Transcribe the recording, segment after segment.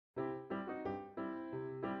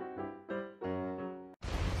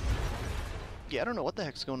Yeah, I don't know what the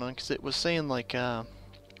heck's going on, because it was saying like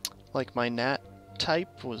my NAT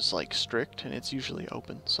type was like strict, and it's usually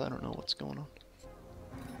open, so I don't know what's going on.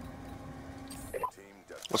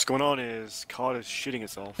 What's going on is COD is shitting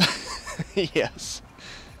itself. Yes.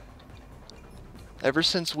 Ever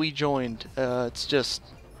since we joined, it's just,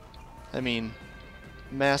 I mean,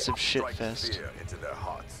 massive shit fest.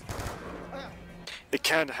 It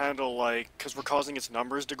can't handle, like, because we're causing its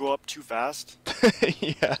numbers to go up too fast.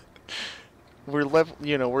 Yeah. We're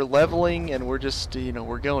leveling, and we're just,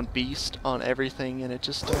 we're going beast on everything, and it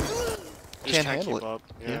just can't handle keep it. Up.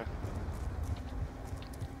 Yeah.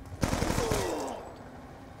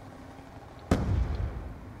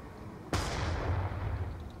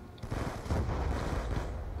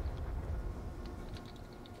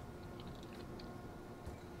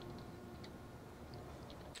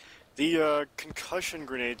 The concussion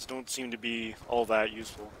grenades don't seem to be all that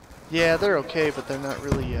useful. Yeah, they're okay, but they're not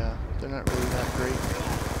really that great.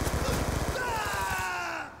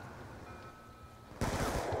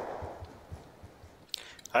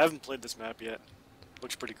 I haven't played this map yet.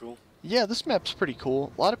 Looks pretty cool. Yeah, this map's pretty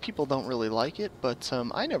cool. A lot of people don't really like it, but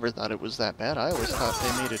I never thought it was that bad. I always thought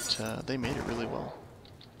they made it really well.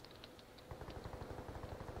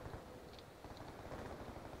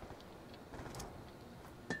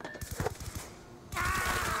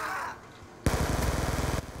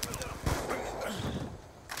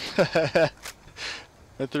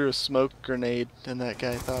 I threw a smoke grenade, and that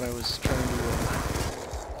guy thought I was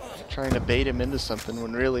trying to bait him into something,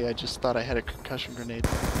 when really I just thought I had a concussion grenade.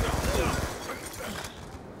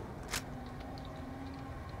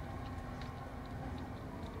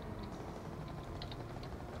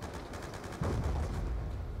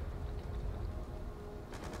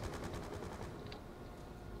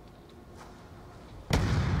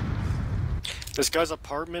 This guy's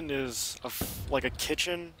apartment is like a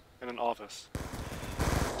kitchen and an office.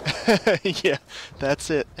 Yeah,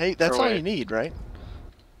 that's it. Hey, that's all you need, right?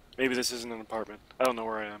 Maybe this isn't an apartment. I don't know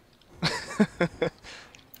where I am.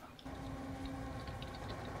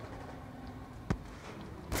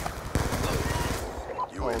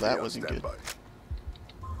 Oh, that wasn't good.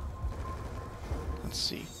 Let's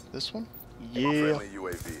see. This one? Yeah. Friendly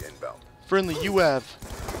UAV inbound. Friendly UAV.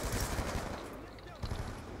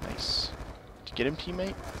 Nice. Did you get him,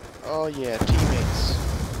 teammate? Oh yeah, teammates.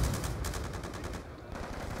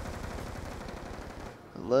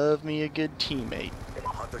 Love me a good teammate.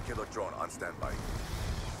 Hunter killer drone on standby.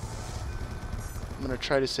 I'm gonna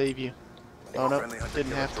try to save you. Oh no,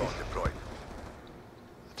 didn't have to.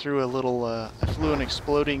 Threw a little, I flew an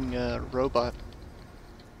exploding robot.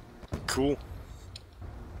 Cool.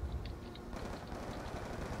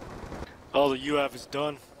 Oh, the UAV is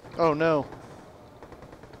done. Oh no.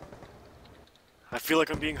 I feel like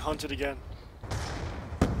I'm being hunted again.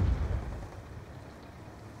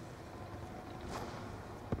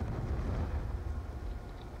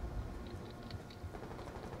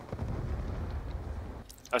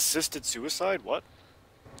 Assisted suicide? What?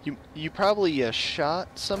 You probably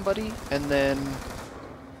shot somebody, and then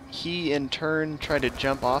he in turn tried to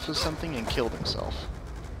jump off of something and killed himself.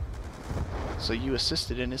 So you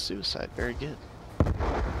assisted in his suicide. Very good.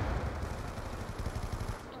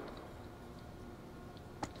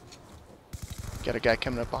 Got a guy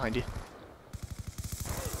coming up behind you.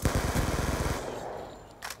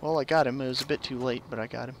 Well, I got him. It was a bit too late, but I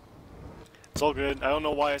got him. It's all good. I don't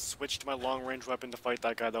know why I switched my long-range weapon to fight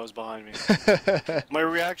that guy that was behind me. My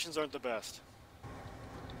reactions aren't the best.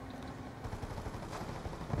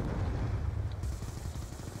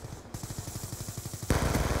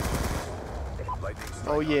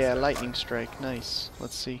 Oh yeah, lightning strike. Nice.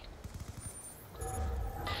 Let's see.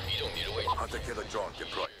 Hunter killer drone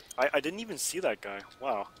deployed. I didn't even see that guy.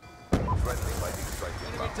 Wow. Friendly lightning strike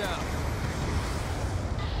inbound.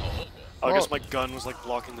 Oh, I guess my gun was like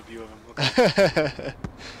blocking the view of him. Okay.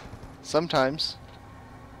 Sometimes.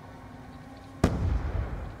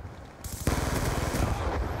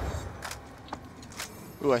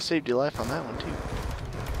 Ooh, I saved your life on that one too.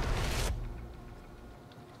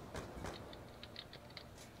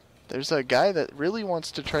 There's a guy that really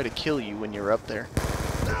wants to try to kill you when you're up there.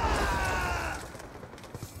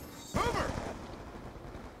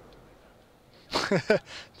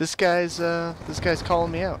 This guy's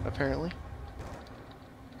calling me out, apparently.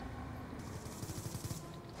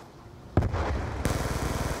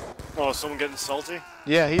 Oh, someone getting salty?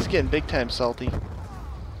 Yeah, he's getting big time salty.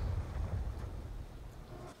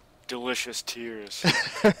 Delicious tears.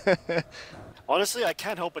 Honestly, I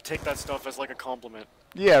can't help but take that stuff as like a compliment.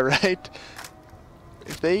 Yeah, right?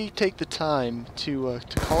 If they take the time to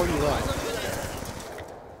call you out,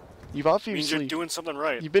 You've Means obviously... you're doing something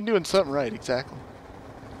right. You've been doing something right, exactly.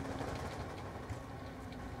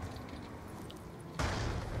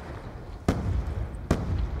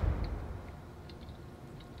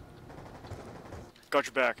 Got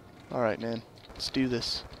your back. Alright, man. Let's do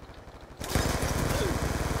this.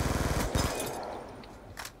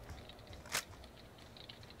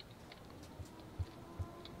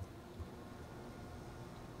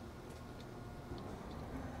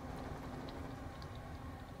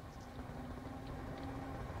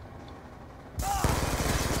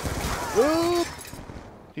 Whoop!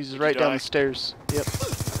 He's right down die? the stairs. Yep.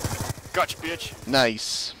 Gotcha, bitch.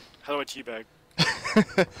 Nice. How do I teabag?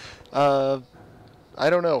 I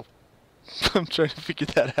don't know. I'm trying to figure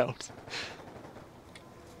that out.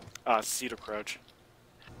 C to crouch.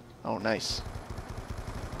 Oh, nice.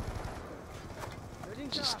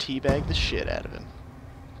 Just teabag the shit out of him.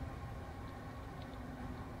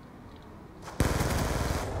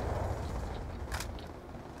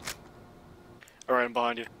 Alright, I'm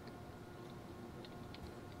behind you.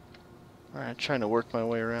 Alright, trying to work my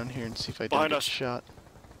way around here and see if I don't Behind get us. shot.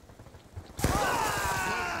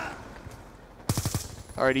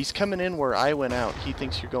 Alright, he's coming in where I went out. He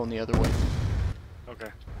thinks you're going the other way. Okay.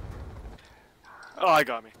 Oh, I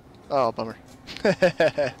got me. Oh, bummer.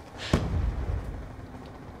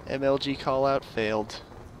 MLG call out failed.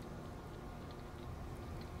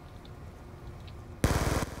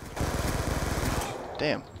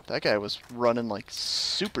 Damn, that guy was running like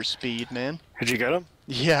super speed, man. Did you get him?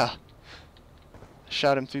 Yeah.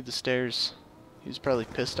 Shot him through the stairs. He was probably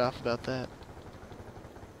pissed off about that.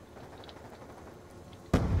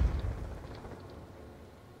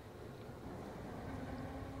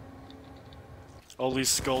 All these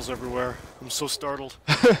skulls everywhere. I'm so startled.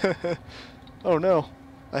 Oh no.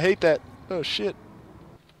 I hate that. Oh shit.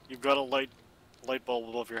 You've got a light bulb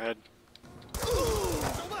above your head.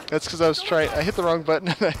 That's because I hit the wrong button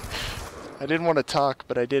and I didn't want to talk,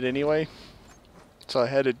 but I did anyway. So I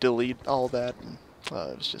had to delete all that. And,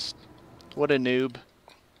 it was just, what a noob.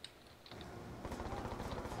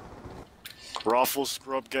 Raffle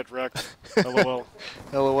scrub get wrecked. LOL.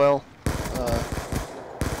 LOL.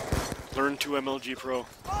 Learn to MLG Pro.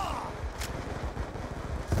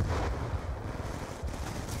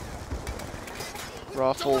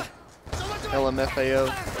 Raffle. LMFAO.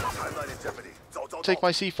 Timeline in jeopardy. Take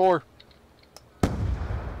my C4.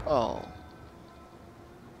 Oh.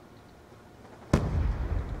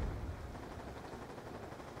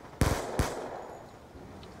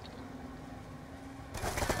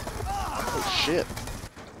 Oh shit.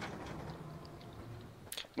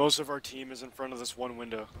 Most of our team is in front of this one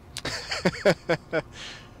window.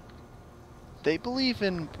 They believe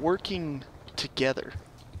in working together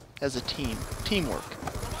as a team. Teamwork.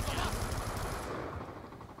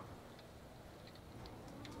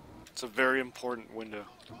 It's a very important window.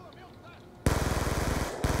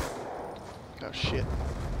 Oh shit.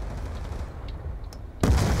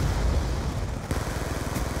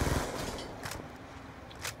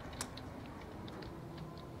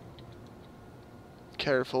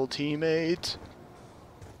 Careful, teammate.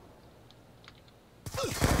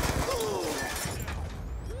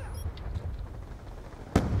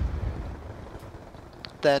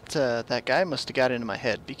 That guy must have got into my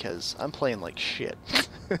head because I'm playing like shit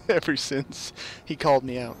ever since he called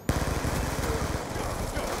me out.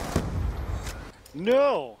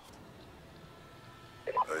 No!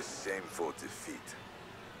 A shameful defeat.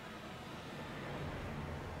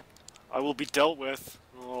 I will be dealt with.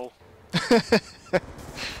 Oh.